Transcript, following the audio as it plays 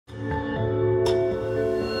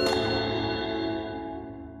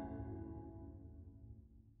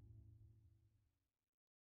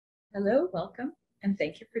Hello, welcome, and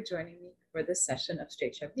thank you for joining me for this session of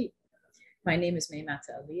Petit Chablis. My name is May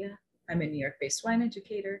Matta-Aliah. I'm a New York-based wine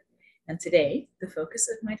educator, and today the focus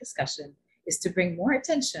of my discussion is to bring more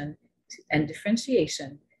attention and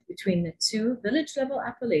differentiation between the two village-level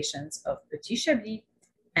appellations of Petit Chablis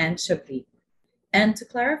and Chablis, and to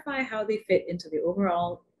clarify how they fit into the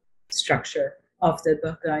overall structure of the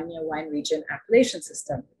Bourgogne wine region appellation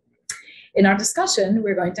system. In our discussion,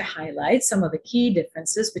 we're going to highlight some of the key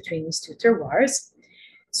differences between these two terroirs.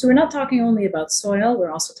 So we're not talking only about soil,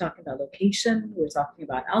 we're also talking about location, we're talking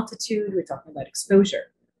about altitude, we're talking about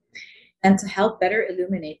exposure. And to help better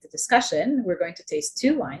illuminate the discussion, we're going to taste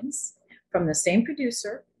two wines from the same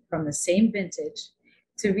producer, from the same vintage,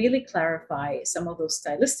 to really clarify some of those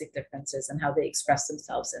stylistic differences and how they express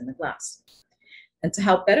themselves in the glass. And to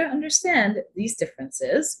help better understand these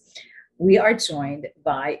differences, we are joined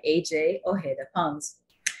by A.J.Ojeda-Pons.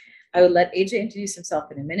 I will let AJ introduce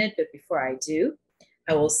himself in a minute, but before I do,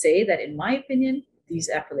 I will say that in my opinion,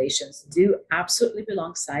 these appellations do absolutely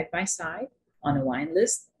belong side by side on a wine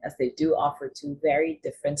list, as they do offer two very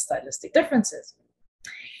different stylistic differences.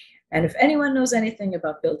 And if anyone knows anything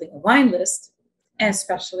about building a wine list, and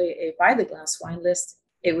especially a by the glass wine list,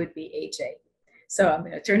 it would be AJ. So I'm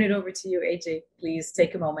going to turn it over to you, AJ. Please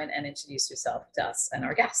take a moment and introduce yourself to us and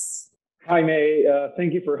our guests. Hi, May.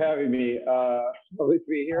 Thank you for having me. Lovely to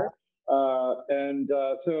be here.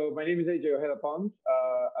 So my name is A.J.Ojeda-Pons.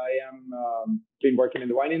 I am been working in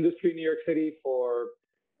the wine industry in New York City for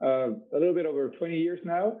a little bit over 20 years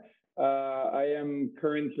now. I am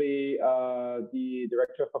currently the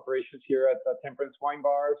director of operations here at the Temperance Wine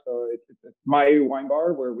Bar. So it's my wine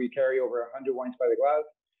bar where we carry over 100 wines by the glass.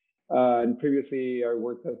 And previously, I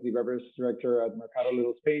worked as the beverage director at Mercado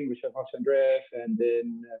Little Spain with Chef José Andrés, and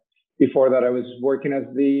then before that, I was working as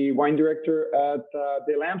the wine director at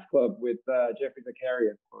the Lambs Club with Jeffrey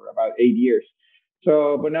Zakarian for about 8 years.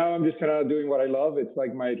 So, but now I'm just kind of doing what I love. It's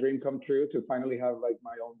like my dream come true to finally have like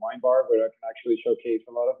my own wine bar where I can actually showcase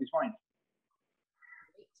a lot of these wines.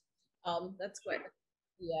 That's quite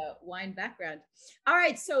the wine background. All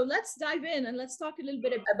right, so let's dive in and let's talk a little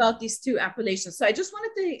bit about these two appellations. So I just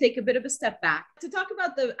wanted to take a bit of a step back to talk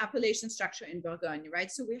about the appellation structure in Bourgogne, right?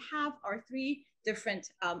 So we have our three different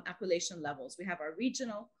appellation levels. We have our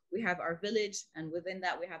regional, we have our village, and within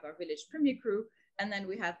that we have our village premier cru, and then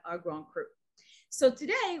we have our grand cru. So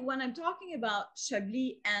today, when I'm talking about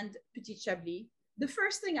Chablis and Petit Chablis, the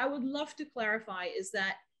first thing I would love to clarify is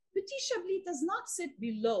that Petit Chablis does not sit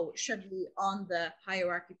below Chablis on the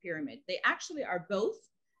hierarchy pyramid. They actually are both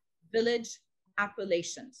village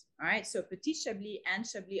appellations, all right? So Petit Chablis and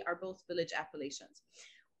Chablis are both village appellations.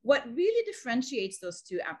 What really differentiates those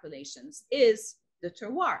two appellations is the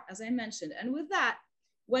terroir, as I mentioned. And with that,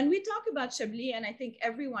 when we talk about Chablis, and I think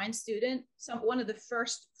every wine student, one of the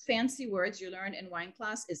first fancy words you learn in wine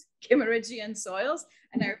class is Kimmeridgian soils.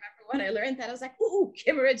 And I remember when I learned that, I was like, ooh,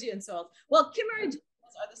 Kimmeridgian soils. Well, Kimmeridgian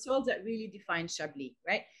are the soils that really define Chablis,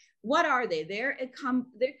 right? What are they? They're kind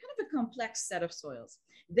of a complex set of soils.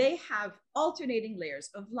 They have alternating layers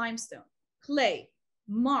of limestone, clay,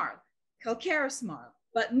 marl, calcareous marl,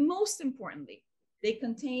 but most importantly, they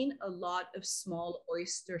contain a lot of small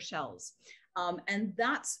oyster shells. And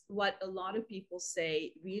that's what a lot of people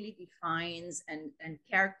say really defines and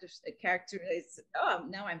characterizes, oh,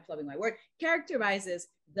 now I'm flubbing my word, characterizes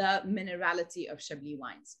the minerality of Chablis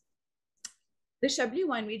wines. The Chablis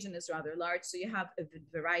wine region is rather large, so you have a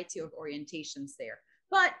variety of orientations there.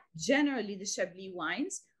 But generally, the Chablis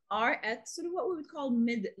wines are at sort of what we would call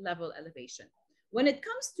mid-level elevation. When it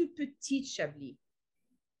comes to Petit Chablis,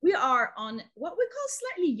 we are on what we call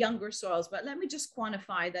slightly younger soils, but let me just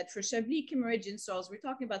quantify that for Chablis Kimmeridgian soils, we're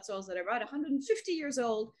talking about soils that are about 150 years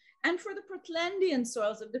old. And for the Portlandian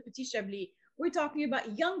soils of the Petit Chablis, we're talking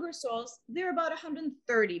about younger soils. They're about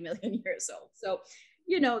 130 million years old. So,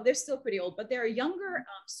 you know, they're still pretty old, but they're a younger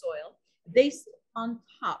soil. They sit on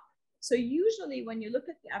top. So usually when you look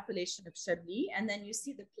at the appellation of Chablis and then you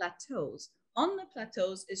see the plateaus, on the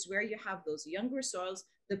plateaus is where you have those younger soils,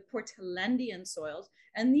 the Portlandian soils,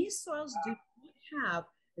 and these soils do not have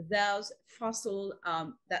those fossil,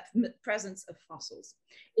 that presence of fossils.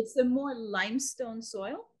 It's the more limestone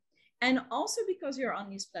soil. And also because you're on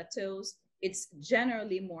these plateaus, it's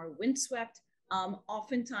generally more windswept.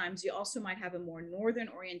 Oftentimes you also might have a more northern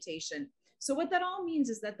orientation. So what that all means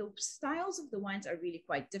is that the styles of the wines are really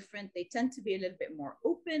quite different. They tend to be a little bit more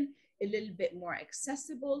open, a little bit more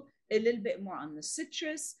accessible, a little bit more on the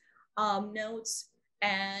citrus notes,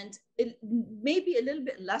 and it may be a little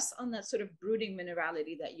bit less on that sort of brooding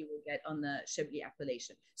minerality that you will get on the Chablis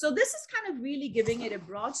appellation. So this is kind of really giving it a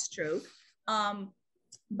broad stroke.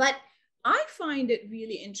 But I find it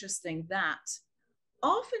really interesting that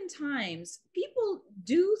oftentimes people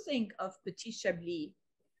do think of Petit Chablis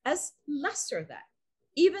as lesser than,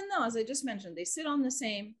 even though, as I just mentioned, they sit on the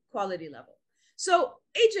same quality level. So,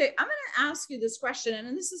 AJ, I'm going to ask you this question,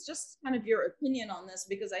 and this is just kind of your opinion on this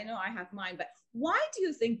because I know I have mine, but why do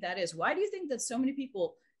you think that is? Why do you think that so many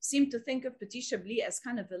people seem to think of Petit Chablis as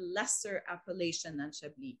kind of a lesser appellation than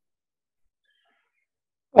Chablis?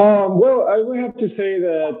 Well, I would have to say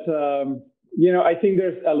that, I think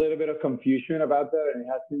there's a little bit of confusion about that, and it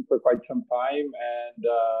has been for quite some time. And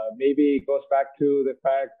maybe it goes back to the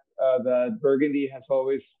fact that Burgundy has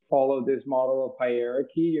always followed this model of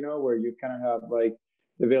hierarchy, where you kind of have like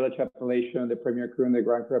the village appellation, the premier cru, and the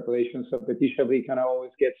grand cru appellation. So Petit Chablis kind of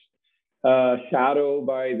always gets shadowed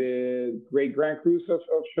by the great grand crus of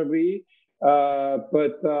Chablis.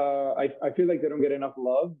 But I feel like they don't get enough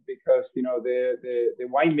love because the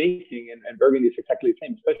winemaking and Burgundy is exactly the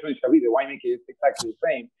same, especially in Chablis. The winemaking is exactly the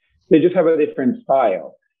same. They just have a different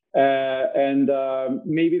style, and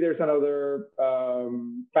maybe there's another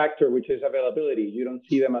factor, which is availability. You don't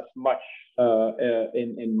see them as much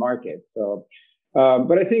in market. So,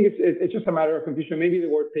 but I think it's just a matter of confusion. Maybe the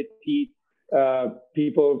word petite,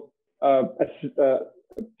 people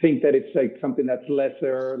think that it's like something that's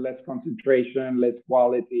lesser, less concentration, less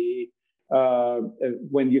quality.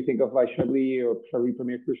 When you think of like Chablis or Chablis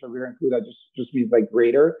Premier Cru, Chablis Grand Cru, that just means like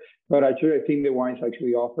greater. But actually, I think the wines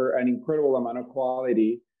actually offer an incredible amount of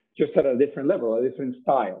quality, just at a different level, a different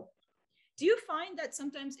style. Do you find that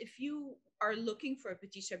sometimes if you are looking for a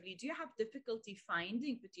Petit Chablis, do you have difficulty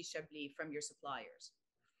finding Petit Chablis from your suppliers?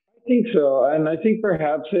 I think so. And I think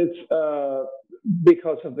perhaps it's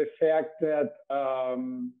because of the fact that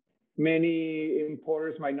many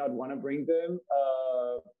importers might not want to bring them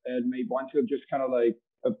and may want to just kind of like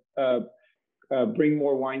bring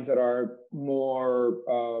more wines that are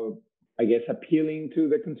more, I guess, appealing to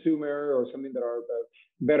the consumer or something that are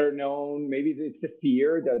better known. Maybe it's the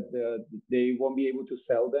fear that they won't be able to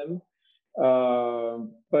sell them.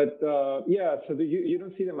 But yeah, so you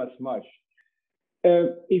don't see them as much.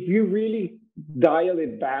 If you really dial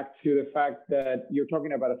it back to the fact that you're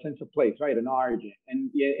talking about a sense of place, right, an origin,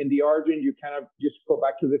 and in the origin, you kind of just go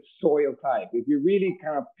back to the soil type. If you really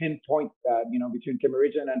kind of pinpoint that, between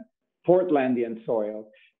Cameridian and Portlandian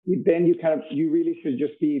soil, then you really should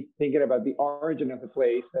just be thinking about the origin of the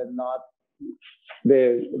place and not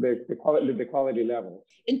the quality level.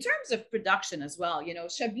 In terms of production as well,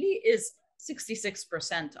 Chablis is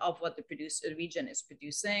 66% of what the region is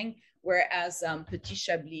producing, whereas Petit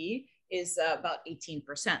Chablis is about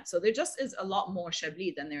 18%. So there just is a lot more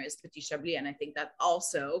Chablis than there is Petit Chablis. And I think that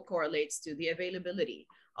also correlates to the availability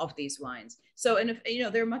of these wines. So, and if,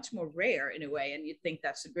 they're much more rare in a way, and you'd think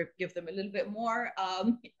that should give them a little bit more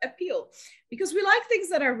appeal, because we like things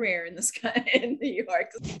that are rare in in New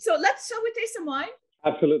York. So shall we taste some wine?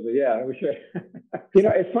 Absolutely, yeah, we should.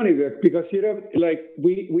 It's funny because like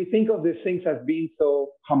we think of these things as being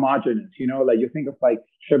so homogeneous. Like you think of like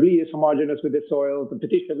Chablis is homogeneous with the soil, the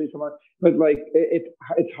Petit Chablis is homogeneous, but like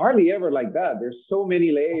it's hardly ever like that. There's so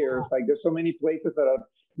many layers. Like there's so many places that are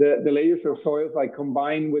the layers of soils like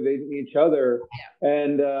combine with each other,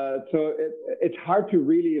 and so it's hard to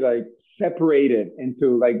really like separate it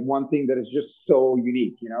into like one thing that is just so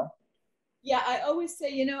unique. Yeah, I always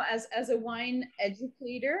say, as a wine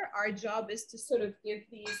educator, our job is to sort of give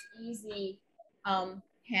these easy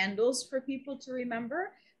handles for people to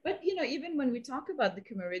remember. But, even when we talk about the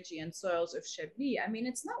Cameridian soils of Chablis, I mean,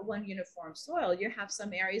 it's not one uniform soil. You have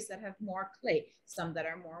some areas that have more clay, some that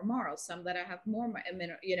are more marl, some that have more,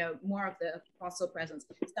 more of the fossil presence,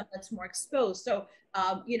 some that's more exposed. So,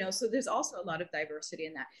 so there's also a lot of diversity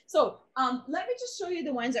in that. So let me just show you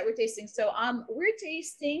the wines that we're tasting. So we're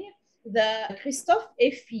tasting the Christophe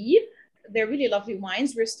et Fille. They're really lovely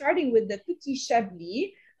wines. We're starting with the Petit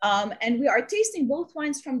Chablis, and we are tasting both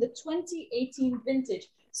wines from the 2018 vintage.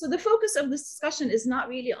 So the focus of this discussion is not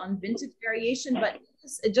really on vintage variation, but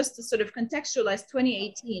just to sort of contextualize,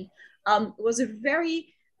 2018 was a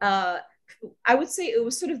very, I would say it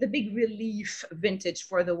was sort of the big relief vintage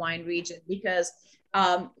for the wine region, because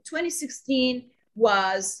 2016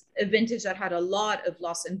 was a vintage that had a lot of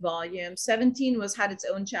loss in volume. 17 had its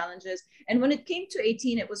own challenges. And when it came to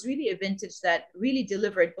 18, it was really a vintage that really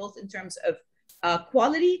delivered both in terms of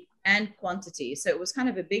quality and quantity. So it was kind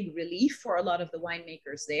of a big relief for a lot of the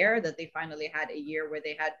winemakers there that they finally had a year where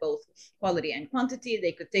they had both quality and quantity.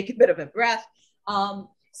 They could take a bit of a breath.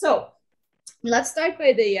 So let's start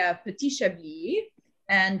by the Petit Chablis.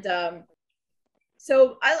 And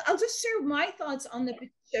so I'll just share my thoughts on the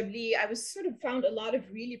Petit Chablis. I found a lot of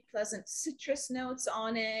really pleasant citrus notes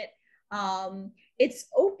on it. It's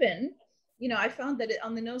open. I found that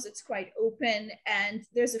on the nose, it's quite open and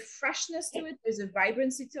there's a freshness to it. There's a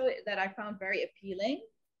vibrancy to it that I found very appealing.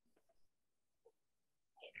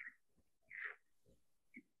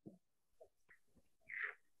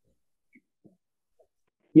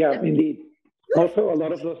 Yeah, indeed. Also, a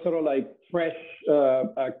lot of those sort of like fresh,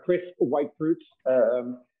 crisp white fruits,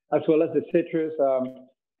 as well as the citrus.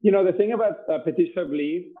 The thing about Petit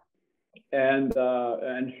Chablis and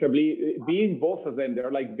Chablis, being both of them,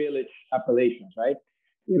 they're like village appellations, right?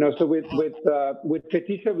 So with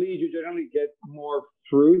Petit Chablis, you generally get more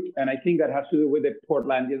fruit, and I think that has to do with the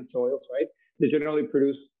Portlandian soils, right? They generally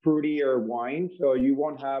produce fruitier wine, so you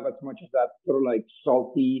won't have as much of that sort of like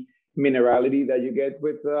salty minerality that you get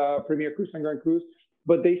with Premier Cruz and Grand Cruz,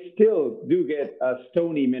 but they still do get a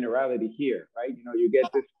stony minerality here, right? You get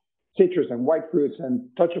this citrus and white fruits and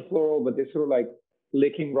touch of floral, but this sort of like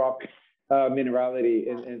licking rock minerality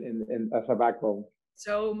in as a backbone.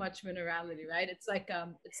 So much minerality, right? It's like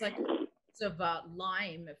of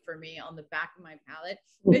lime for me on the back of my palate.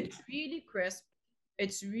 It's really crisp.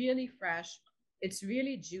 It's really fresh. It's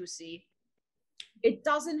really juicy. It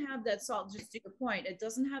doesn't have that salt, just to your point. It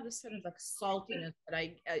doesn't have this sort of like saltiness that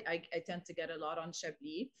I tend to get a lot on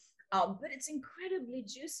Chablis. But it's incredibly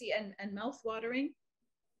juicy and mouth-watering.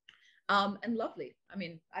 And lovely. I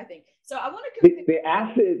mean, I think so. I want to the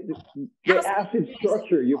acid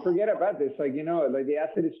structure. You forget about this, like the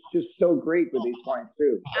acid is just so great with these wines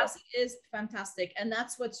too. Acid is fantastic, and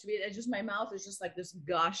that's what's really just my mouth is just like this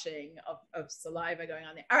gushing of saliva going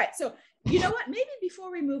on there. All right, so you know what? Maybe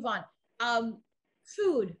before we move on,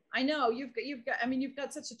 food. I know you've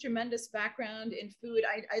got such a tremendous background in food.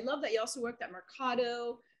 I love that you also worked at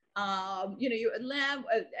Mercado.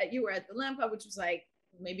 You were at the Lampa, which was like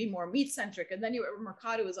maybe more meat centric, and then you were at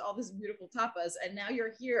Mercado was all this beautiful tapas, and now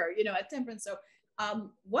you're here, at Temperance. So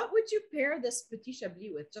what would you pair this Petit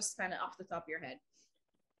Chablis with, just kind of off the top of your head?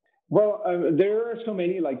 Well, there are so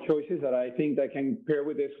many like choices that I think that can pair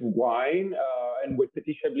with this wine and with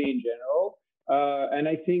Petit Chablis in general. And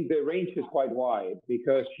I think the range is quite wide,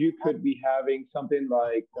 because you could be having something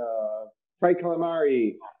like fried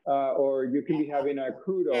calamari, or you can be having a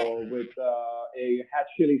crudo with a hatch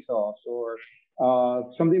chili sauce, or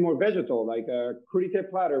something more vegetal, like a crudité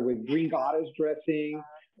platter with green goddess dressing,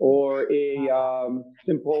 or a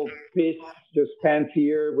simple fish, just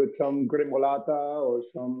fancier with some gremolata or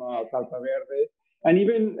some salsa verde, and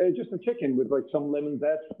even just a chicken with like some lemon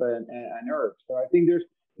zest and herbs. So I think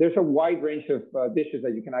there's a wide range of dishes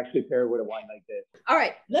that you can actually pair with a wine like this. All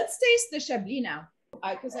right, let's taste the Chablis now,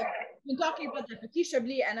 because I've been talking about the Petit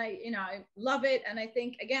Chablis, and I love it. And I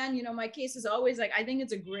think, again, my case is always like, I think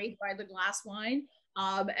it's a great by the glass wine.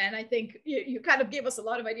 And I think you kind of gave us a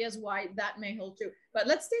lot of ideas why that may hold true. But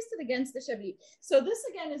let's taste it against the Chablis. So this,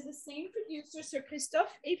 again, is the same producer, Sir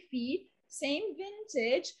Christophe Effy, same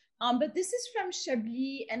vintage, but this is from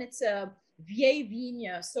Chablis, and it's a Vieille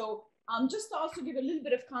Vigne. So just to also give a little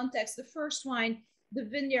bit of context, the first wine, the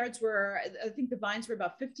vineyards were, I think the vines were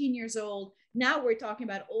about 15 years old. Now we're talking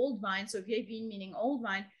about old vines, so Vieille Vigne meaning old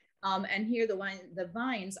vine. And here the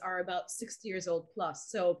vines are about 60 years old plus.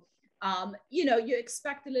 So you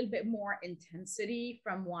expect a little bit more intensity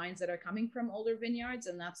from wines that are coming from older vineyards.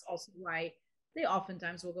 And that's also why they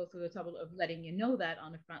oftentimes will go through the trouble of letting you know that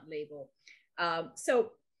on the front label.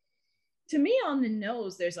 So to me, on the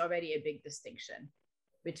nose, there's already a big distinction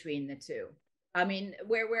between the two. I mean,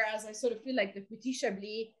 whereas I sort of feel like the Petit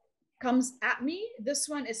Chablis comes at me, this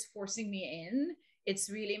one is forcing me in. It's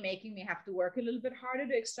really making me have to work a little bit harder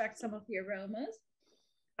to extract some of the aromas.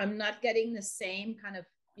 I'm not getting the same kind of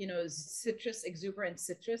citrus, exuberant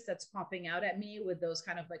citrus that's popping out at me with those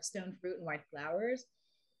kind of like stone fruit and white flowers.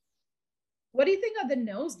 What do you think of the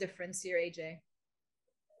nose difference here, AJ?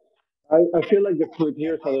 I feel like the fruit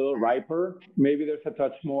here is a little riper. Maybe there's a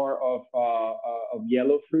touch more of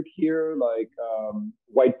yellow fruit here, like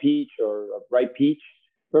white peach or ripe peach,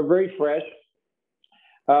 but very fresh.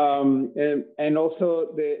 And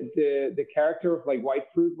also the character of like white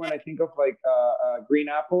fruit. When I think of like green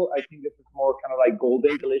apple, I think this is more kind of like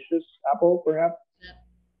golden, delicious apple, perhaps.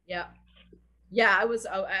 Yeah. I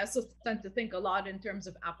also tend to think a lot in terms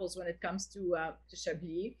of apples when it comes to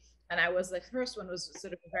Chablis. And I was like, the first one was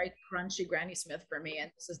sort of a very crunchy Granny Smith for me. And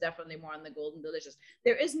this is definitely more on the golden delicious.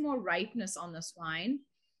 There is more ripeness on this wine.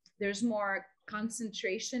 There's more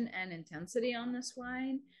concentration and intensity on this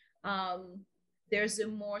wine. There's a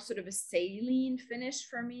more sort of a saline finish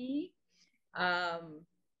for me.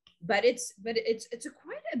 But it's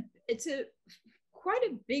quite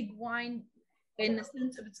a big wine in the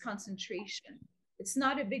sense of its concentration. It's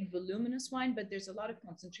not a big voluminous wine, but there's a lot of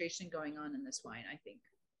concentration going on in this wine, I think.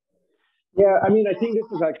 Yeah, I mean, I think this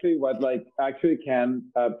is actually what like actually can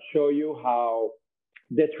show you how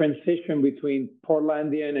the transition between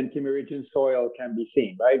Portlandian and Kimmeridgian soil can be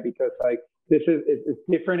seen, right? Because like this is it's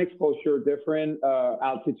different exposure, different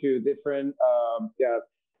altitude, different yeah.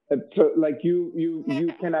 So like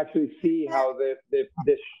you can actually see how the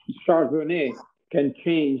Chardonnay can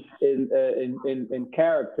change in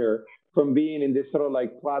character from being in this sort of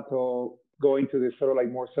like plateau going to this sort of like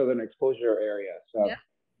more southern exposure areas Yeah.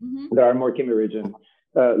 Mm-hmm. that are more Kimmeridgian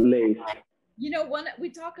laced. You know, one we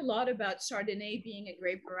talk a lot about Chardonnay being a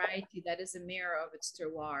grape variety that is a mirror of its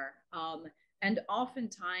terroir, and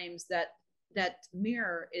oftentimes that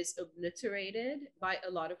mirror is obliterated by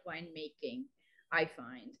a lot of winemaking, I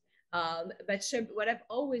find. But what I've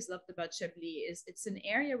always loved about Chablis is it's an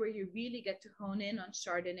area where you really get to hone in on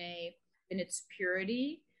Chardonnay in its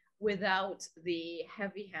purity without the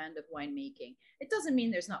heavy hand of winemaking. It doesn't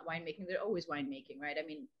mean there's not winemaking. There's always winemaking, right? I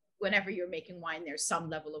mean, whenever you're making wine, there's some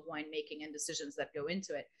level of winemaking and decisions that go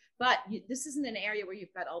into it. But this isn't an area where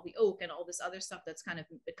you've got all the oak and all this other stuff that's kind of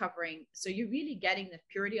covering. So you're really getting the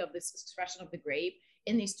purity of this expression of the grape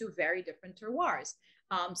in these two very different terroirs.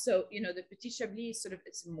 So, you know, the Petit Chablis sort of,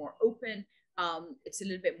 it's more open. It's a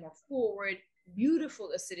little bit more forward,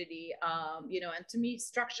 beautiful acidity. You know, and to me,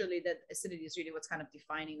 structurally, that acidity is really what's kind of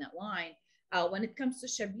defining that wine. When it comes to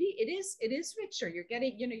Chablis, it is richer. You're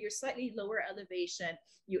getting, you know, you're slightly lower elevation.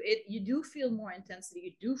 You do feel more intensity.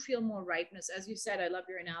 You do feel more ripeness. As you said, I love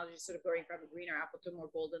your analogy, sort of going from a greener apple to more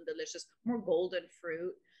golden, delicious, more golden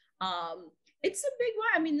fruit. It's a big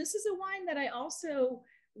wine. I mean, this is a wine that I also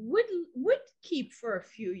would keep for a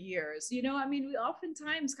few years. You know, I mean, we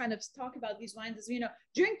oftentimes kind of talk about these wines as, you know,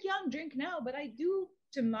 drink young, drink now. But I do,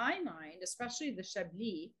 to my mind, especially the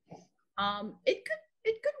Chablis, it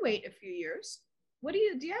could wait a few years. Do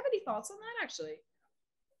you have any thoughts on that actually?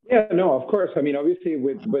 Yeah, no, of course. I mean, obviously,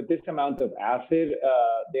 with this amount of acid,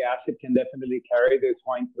 the acid can definitely carry this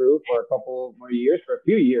wine through for a couple more years, for a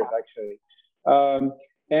few years actually.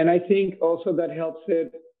 And I think also that helps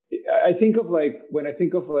it. I think of like when I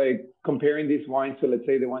think of like comparing these wines to, let's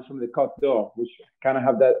say, the ones from the Côte d'Or, which kind of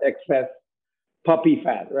have that excess puppy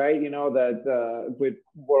fat, right? You know, that with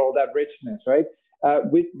all that richness, right?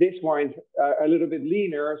 With this wines a little bit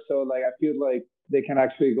leaner, so like I feel like they can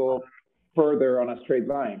actually go further on a straight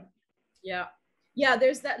line. Yeah. Yeah,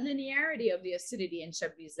 there's that linearity of the acidity in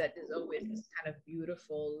Chablis that is always kind of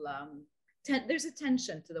beautiful. There's a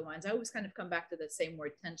tension to the wines. I always kind of come back to the same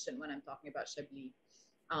word tension when I'm talking about Chablis,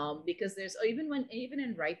 because there's even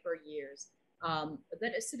in riper years,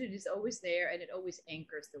 that acidity is always there and it always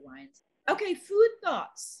anchors the wines. Okay, food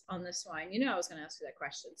thoughts on this wine. You know, I was going to ask you that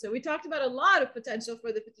question. So we talked about a lot of potential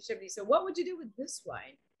for the Petit Chablis. So what would you do with this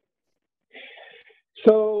wine?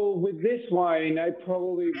 So with this wine, I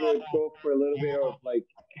probably would go for a little bit of like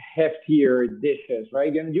heftier dishes,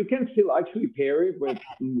 right? And you can still actually pair it with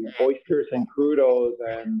oysters and crudos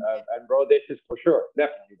and raw dishes for sure.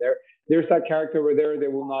 Definitely, there's that character over there. They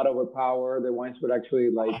will not overpower. The wines would actually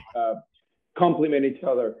like complement each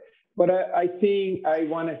other. But I think I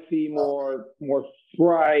want to see more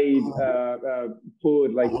fried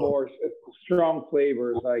food, like more strong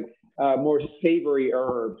flavors, like more savory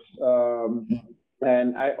herbs.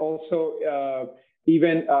 And I also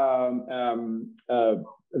even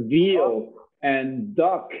veal and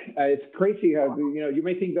duck. It's crazy how, you know, you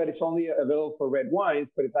may think that it's only available for red wines,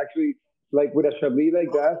 but it's actually like with a Chablis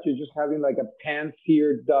like that, you're just having like a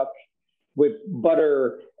pan-seared duck with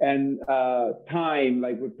butter and thyme,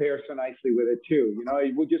 like would pair so nicely with it too. You know,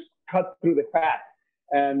 it would just cut through the fat,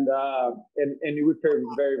 and it would pair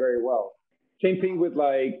very, very well. Same thing with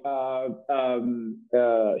like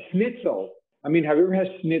schnitzel. I mean, have you ever had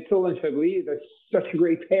schnitzel and Chablis? That's such a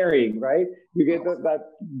great pairing, right? You get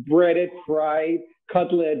that breaded, fried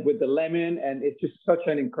cutlet with the lemon, and it's just such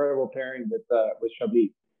an incredible pairing with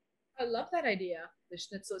Chablis. I love that idea, the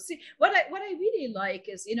schnitzel. See, what I really like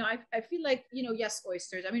is, you know, I feel like, you know, yes,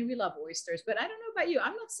 oysters. I mean, we love oysters, but I don't know about you.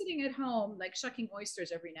 I'm not sitting at home like shucking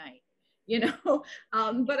oysters every night, you know.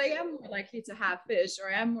 But I am more likely to have fish, or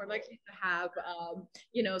I am more likely to have,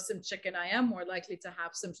 you know, some chicken. I am more likely to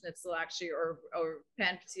have some schnitzel actually, or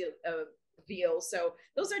pan veal. So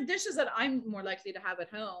those are dishes that I'm more likely to have at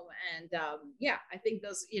home. And yeah, I think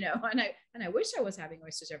those, you know, and I wish I was having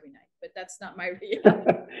oysters every night, but that's not my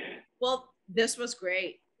reality. Well, this was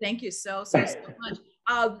great. Thank you so much.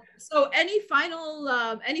 So any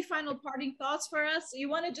final parting thoughts for us? You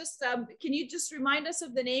want to just can you just remind us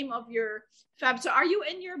of the name of your fab? So are you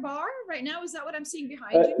in your bar right now? Is that what I'm seeing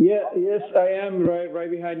behind you? Yeah, yes, I am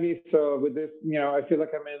right behind me. So with this, I feel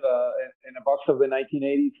like I'm in a box of the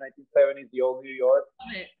 1980s, 1970s, the old New York.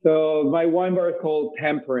 So my wine bar is called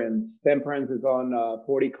Temperance. Temperance is on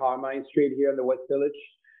 40 Carmine Street here in the West Village.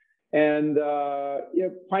 And yeah,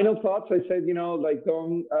 final thoughts. I said, like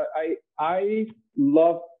don't. I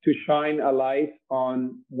love to shine a light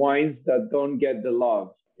on wines that don't get the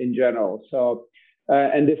love in general. So,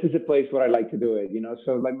 and this is a place where I like to do it.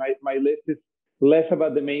 So like my list is less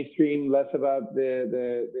about the mainstream, less about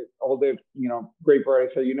the all the great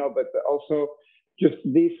varieties that but also just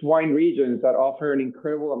these wine regions that offer an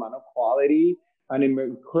incredible amount of quality, an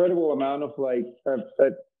incredible amount of like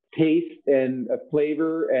taste and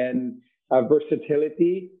flavor and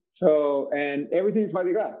versatility. So, and everything's by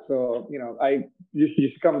the glass. So, I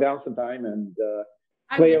just come down sometime and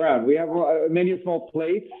play around. We have many small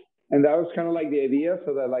plates, and that was kind of like the idea,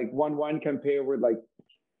 so that like one wine can pair with like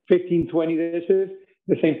 15, 20 dishes.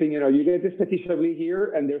 The same thing, you get this Petit Chablis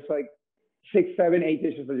here, and there's like 6, 7, 8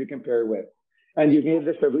 dishes that you can pair with. And you can get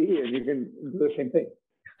the Chablis here, and you can do the same thing.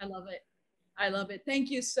 I love it. I love it.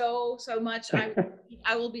 Thank you so much.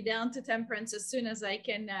 I will be down to Temperance as soon as I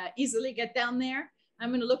can easily get down there. I'm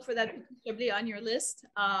going to look for that Petit Chablis on your list.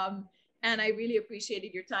 And I really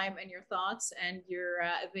appreciated your time and your thoughts and your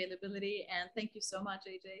availability. And thank you so much,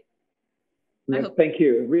 AJ. Thank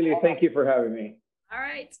you. Really, thank you for having me. All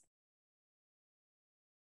right.